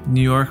 I mean,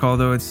 New York,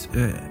 although it's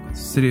a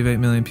city of 8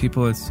 million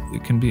people, it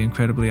can be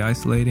incredibly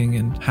isolating,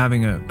 and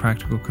having a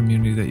practical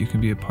community that you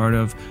can be a part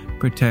of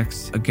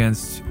protects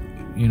against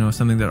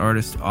something that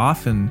artists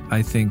often,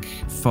 I think,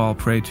 fall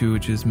prey to,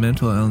 which is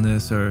mental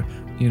illness, or,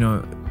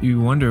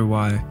 you wonder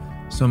why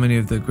so many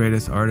of the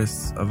greatest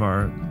artists of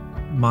our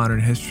modern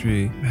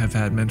history have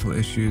had mental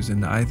issues.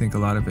 And I think a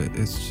lot of it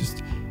is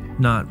just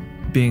not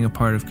being a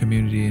part of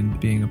community and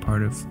being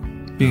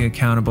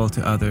accountable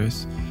to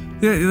others.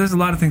 There's a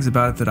lot of things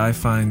about it that I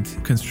find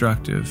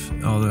constructive,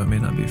 although it may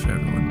not be for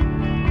everyone.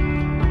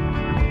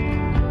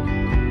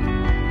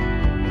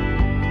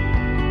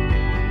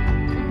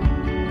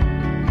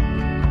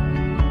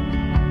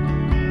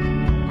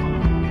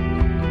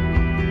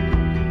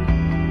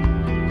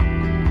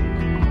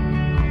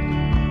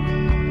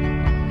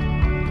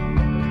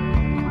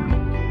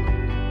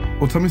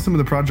 Well, tell me some of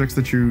the projects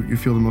that you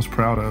feel the most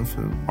proud of,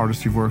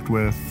 artists you've worked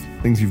with,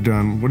 things you've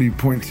done. What do you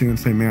point to and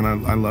say, man,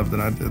 I love that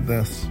I did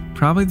this?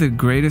 Probably the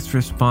greatest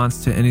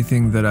response to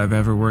anything that I've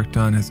ever worked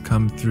on has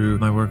come through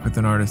my work with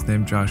an artist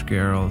named Josh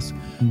Garrels.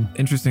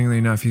 Interestingly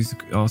enough, he's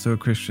also a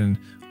Christian,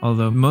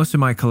 although most of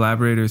my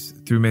collaborators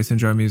through Mason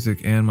Jar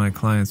Music and my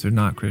clients are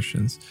not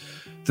Christians.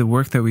 The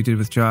work that we did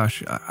with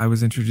Josh, I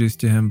was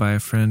introduced to him by a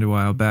friend a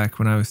while back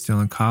when I was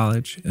still in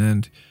college,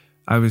 and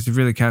I was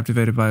really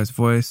captivated by his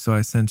voice, so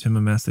I sent him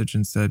a message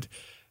and said,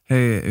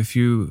 hey, if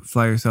you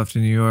fly yourself to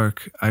New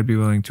York, I'd be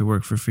willing to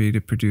work for free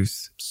to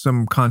produce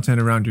some content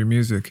around your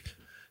music.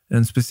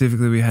 And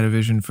specifically, we had a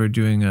vision for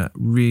doing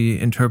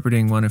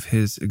reinterpreting one of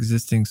his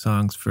existing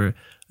songs for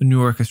a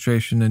new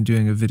orchestration and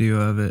doing a video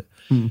of it.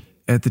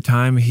 At the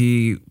time,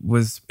 he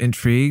was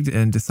intrigued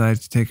and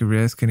decided to take a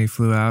risk, and he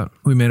flew out.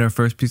 We made our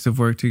first piece of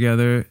work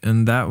together,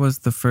 and that was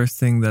the first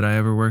thing that I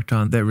ever worked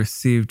on that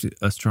received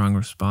a strong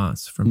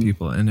response from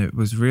people. And it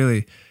was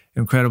really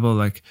incredible.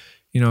 Like,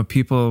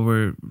 people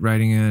were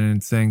writing in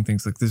and saying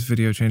things like, this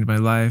video changed my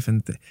life,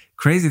 and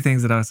crazy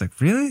things that I was like,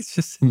 really? It's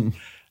just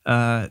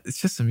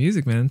some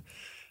music, man.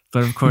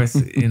 But of course,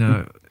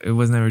 it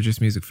was never just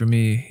music for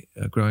me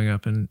growing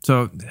up. And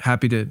so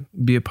happy to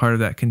be a part of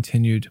that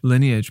continued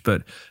lineage.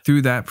 But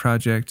through that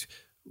project,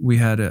 we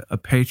had a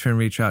patron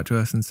reach out to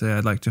us and say,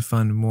 I'd like to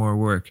fund more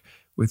work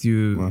with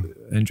you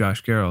and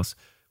Josh Garrels,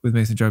 with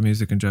Mason Jar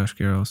Music and Josh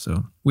Garrels.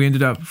 So we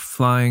ended up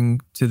flying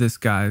to this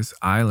guy's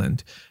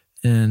island,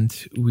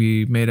 and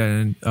we made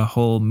a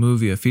whole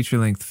movie, a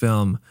feature-length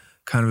film,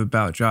 kind of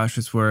about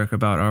Josh's work,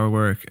 about our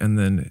work, and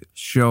then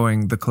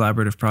showing the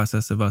collaborative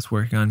process of us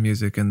working on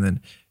music and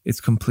then its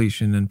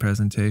completion and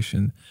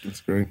presentation. That's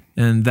great.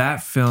 And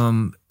that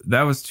film,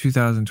 that was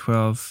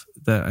 2012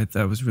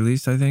 that was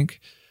released, I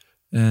think,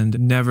 and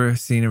never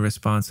seen a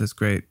response as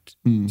great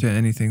to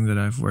anything that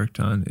I've worked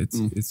on.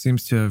 It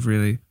seems to have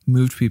really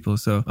moved people.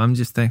 So I'm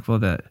just thankful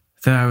that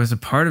I was a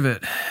part of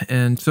it.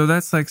 And so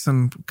that's like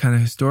some kind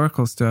of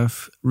historical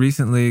stuff.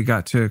 Recently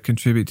got to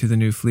contribute to the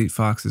new Fleet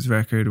Foxes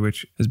record,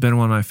 which has been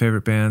one of my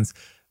favorite bands.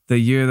 The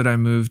year that I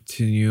moved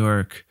to New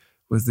York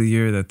was the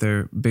year that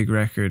their big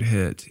record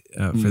hit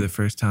for the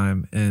first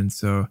time. And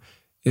so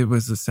it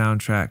was a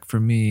soundtrack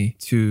for me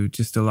to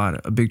just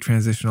a big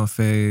transitional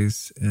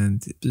phase,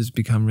 and it just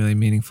become really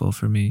meaningful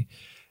for me.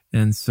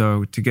 And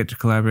so to get to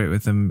collaborate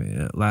with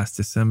them last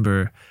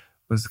December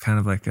was kind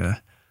of like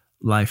a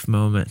life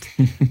moment.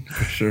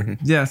 For sure.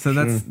 Yeah, so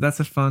that's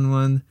a fun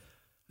one.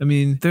 I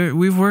mean,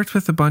 we've worked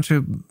with a bunch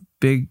of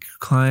big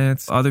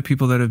clients, other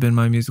people that have been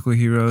my musical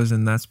heroes,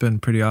 and that's been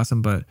pretty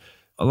awesome. But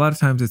a lot of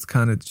times it's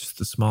kind of just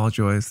the small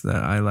joys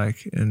that I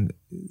like, and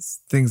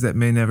things that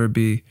may never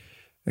be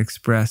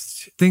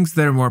expressed, things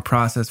that are more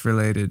process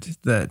related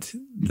that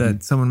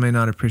someone may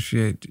not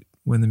appreciate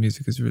when the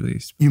music is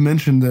released. You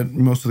mentioned that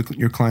most of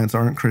your clients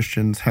aren't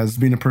Christians. Has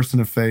being a person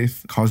of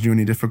faith caused you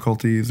any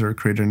difficulties or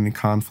created any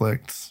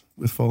conflicts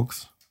with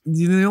folks?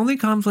 The only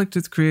conflict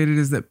it's created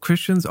is that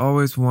Christians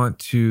always want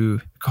to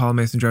call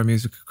Mason Jar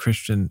Music a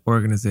Christian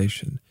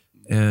organization.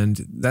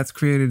 And that's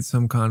created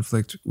some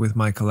conflict with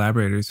my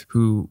collaborators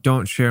who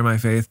don't share my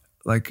faith.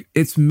 Like,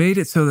 it's made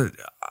it so that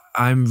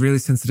I'm really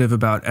sensitive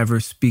about ever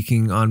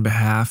speaking on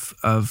behalf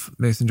of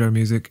Mason Jar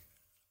Music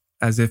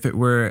as if it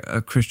were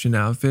a Christian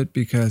outfit,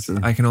 because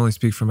I can only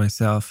speak for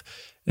myself,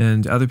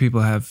 and other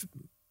people have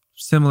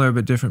similar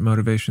but different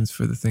motivations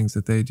for the things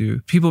that they do.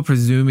 People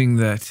presuming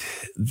that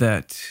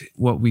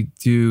what we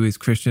do is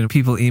Christian.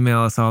 People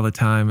email us all the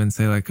time and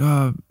say like,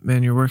 oh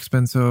man, your work's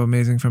been so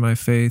amazing for my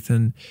faith,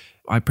 and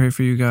I pray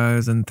for you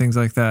guys, and things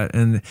like that.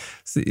 And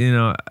so,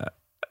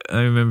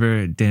 I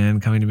remember Dan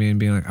coming to me and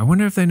being like, I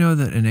wonder if they know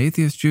that an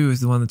atheist Jew is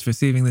the one that's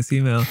receiving this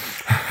email.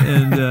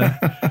 And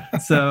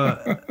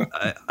so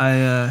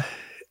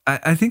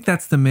I think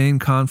that's the main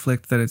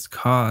conflict that it's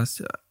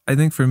caused. I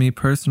think for me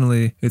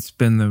personally, it's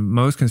been the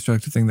most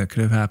constructive thing that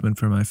could have happened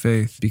for my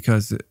faith,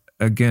 because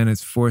again,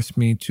 it's forced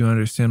me to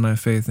understand my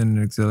faith in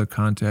an exilic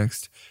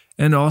context,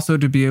 and also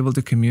to be able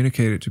to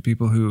communicate it to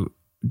people who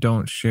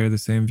don't share the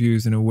same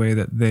views in a way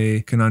that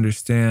they can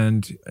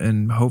understand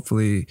and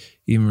hopefully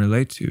even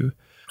relate to.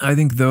 I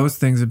think those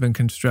things have been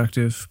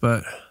constructive,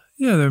 but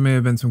yeah, there may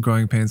have been some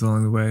growing pains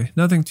along the way.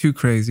 Nothing too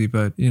crazy,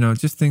 but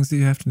just things that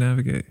you have to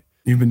navigate.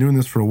 You've been doing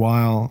this for a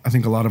while. I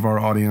think a lot of our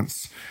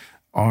audience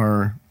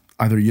are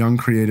either young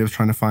creatives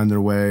trying to find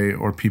their way,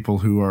 or people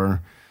who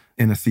are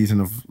in a season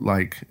of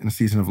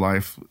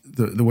life,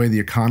 the way the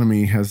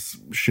economy has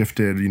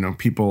shifted,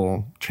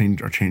 people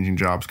are changing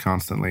jobs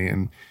constantly.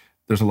 And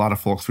there's a lot of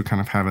folks who kind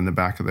of have in the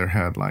back of their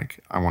head, like,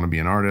 I want to be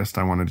an artist,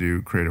 I want to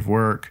do creative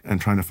work, and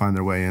trying to find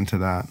their way into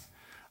that.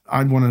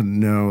 I'd want to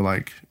know,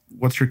 like,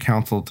 what's your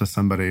counsel to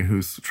somebody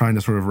who's trying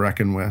to sort of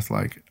reckon with,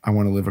 like, I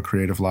want to live a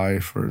creative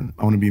life, or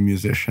I want to be a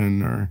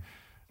musician, or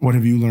what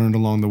have you learned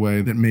along the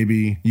way that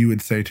maybe you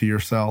would say to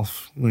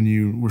yourself when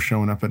you were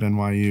showing up at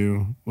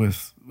NYU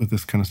with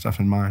this kind of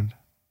stuff in mind?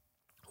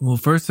 Well,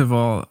 first of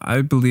all,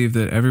 I believe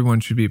that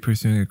everyone should be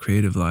pursuing a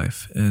creative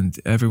life, and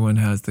everyone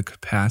has the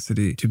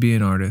capacity to be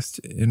an artist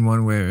in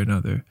one way or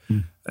another.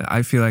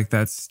 I feel like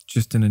that's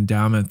just an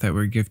endowment that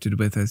we're gifted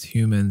with as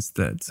humans,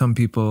 that some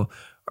people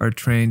are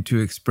trained to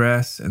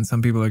express, and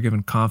some people are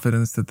given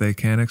confidence that they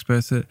can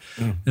express it,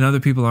 and other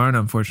people aren't,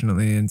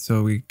 unfortunately. And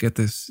so we get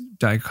this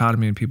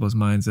dichotomy in people's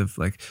minds of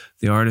like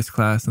the artist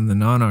class and the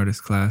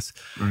non-artist class.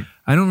 Right.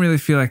 I don't really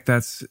feel like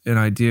that's an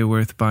idea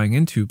worth buying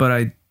into, but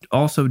I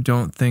also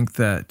don't think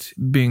that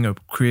being a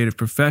creative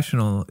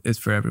professional is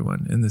for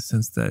everyone, in the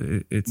sense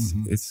that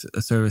it's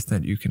a service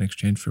that you can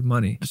exchange for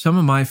money. Some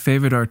of my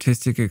favorite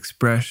artistic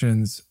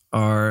expressions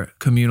are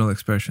communal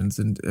expressions.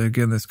 And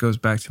again, this goes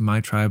back to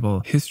my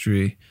tribal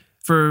history.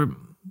 For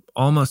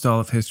almost all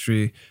of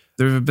history,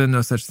 there have been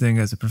no such thing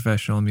as a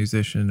professional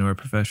musician or a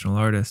professional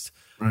artist.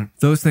 Right.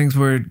 Those things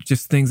were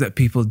just things that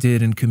people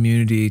did in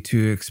community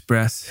to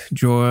express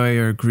joy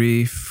or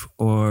grief,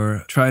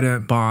 or try to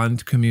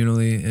bond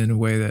communally in a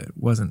way that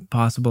wasn't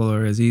possible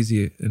or as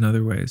easy in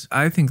other ways.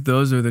 I think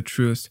those are the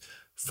truest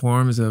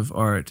forms of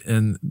art,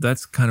 and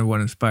that's kind of what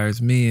inspires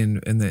me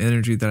and the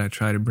energy that I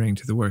try to bring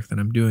to the work that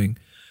I'm doing.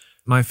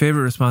 My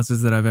favorite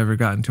responses that I've ever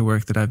gotten to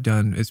work that I've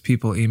done is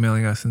people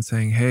emailing us and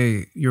saying,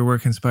 hey, your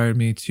work inspired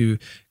me to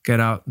get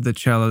out the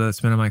cello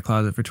that's been in my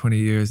closet for 20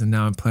 years and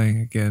now I'm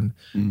playing again.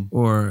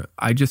 Or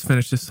I just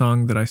finished a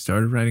song that I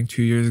started writing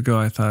 2 years ago.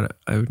 I thought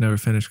I would never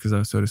finish because I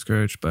was so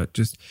discouraged, but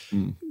just,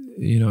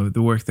 the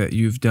work that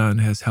you've done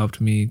has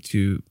helped me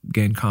to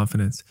gain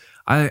confidence.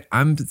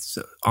 I'm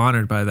so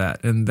honored by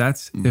that. And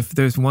that's, if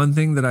there's one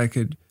thing that I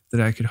could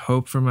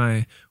hope for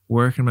my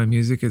work and my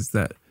music, is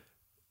that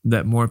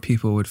more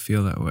people would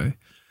feel that way.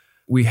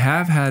 We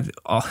have had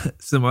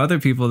some other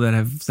people that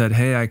have said,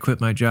 hey, I quit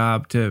my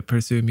job to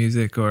pursue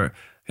music, or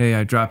hey,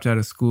 I dropped out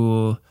of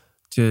school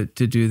to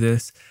do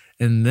this.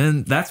 And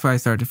then that's why I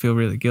start to feel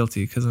really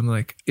guilty, because I'm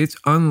like, it's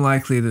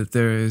unlikely that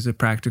there is a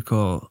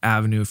practical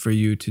avenue for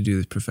you to do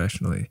this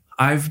professionally.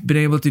 I've been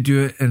able to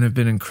do it and have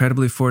been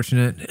incredibly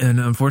fortunate. And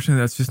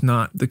unfortunately, that's just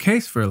not the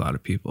case for a lot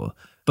of people.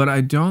 But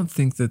I don't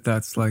think that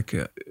that's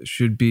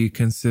should be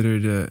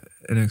considered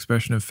an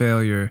expression of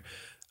failure.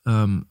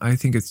 I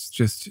think it's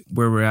just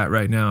where we're at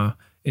right now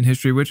in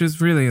history, which is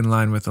really in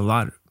line with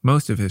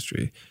most of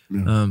history.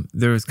 Yeah.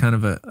 There was kind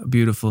of a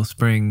beautiful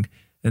spring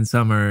and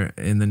summer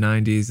in the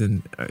 90s,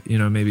 and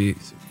maybe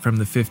from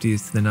the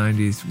 50s to the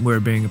 90s, where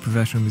being a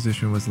professional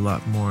musician was a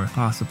lot more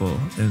possible,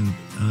 and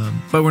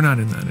but we're not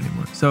in that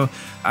anymore. So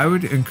I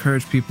would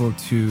encourage people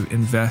to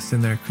invest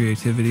in their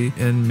creativity,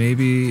 and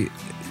maybe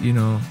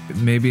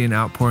an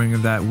outpouring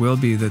of that will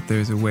be that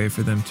there's a way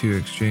for them to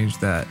exchange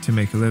that to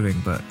make a living.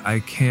 But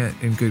I can't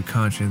in good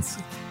conscience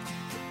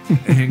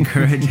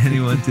encourage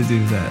anyone to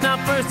do that. Now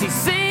first he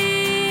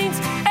sings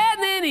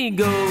and then he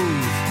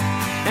goes,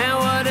 and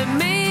what it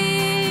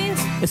means,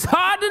 it's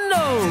hard to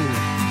know.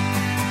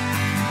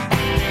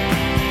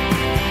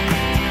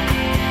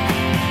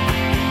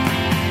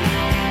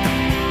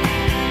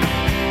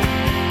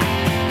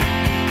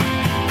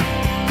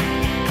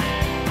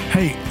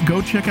 Hey,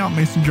 go check out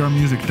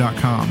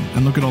masonjarmusic.com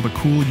and look at all the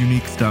cool,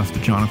 unique stuff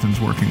that Jonathan's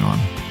working on.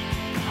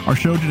 Our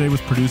show today was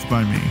produced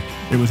by me.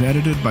 It was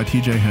edited by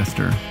TJ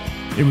Hester.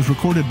 It was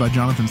recorded by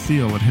Jonathan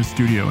Seale at his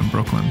studio in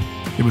Brooklyn.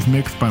 It was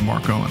mixed by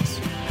Mark Owens.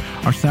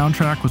 Our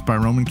soundtrack was by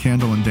Roman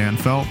Candle and Dan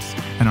Phelps,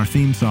 and our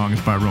theme song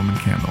is by Roman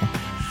Candle.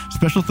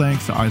 Special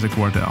thanks to Isaac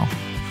Wardell.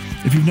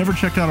 If you've never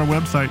checked out our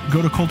website,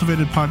 go to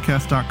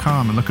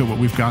cultivatedpodcast.com and look at what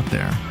we've got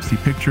there. See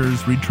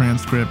pictures, read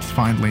transcripts,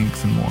 find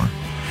links, and more.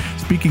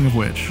 Speaking of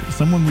which,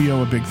 someone we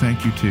owe a big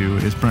thank you to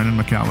is Brendan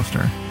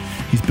McAllister.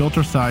 He's built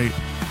our site,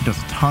 he does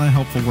a ton of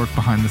helpful work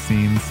behind the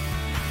scenes,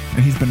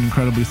 and he's been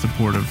incredibly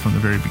supportive from the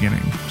very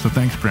beginning. So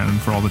thanks, Brendan,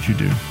 for all that you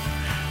do.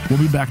 We'll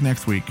be back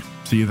next week.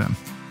 See you then.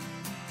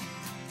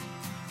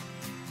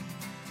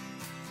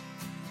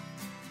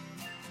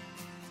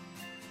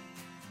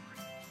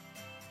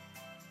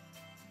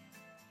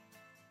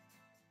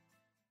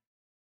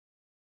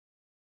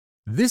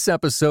 This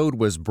episode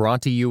was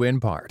brought to you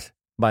in part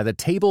by the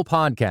Table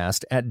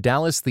Podcast at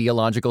Dallas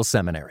Theological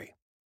Seminary.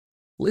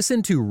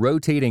 Listen to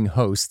rotating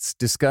hosts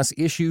discuss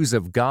issues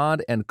of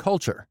God and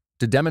culture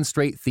to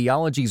demonstrate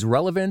theology's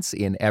relevance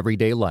in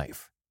everyday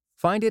life.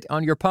 Find it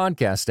on your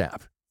podcast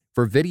app.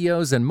 For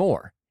videos and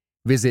more,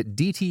 visit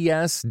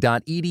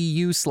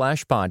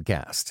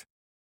dts.edu/podcast.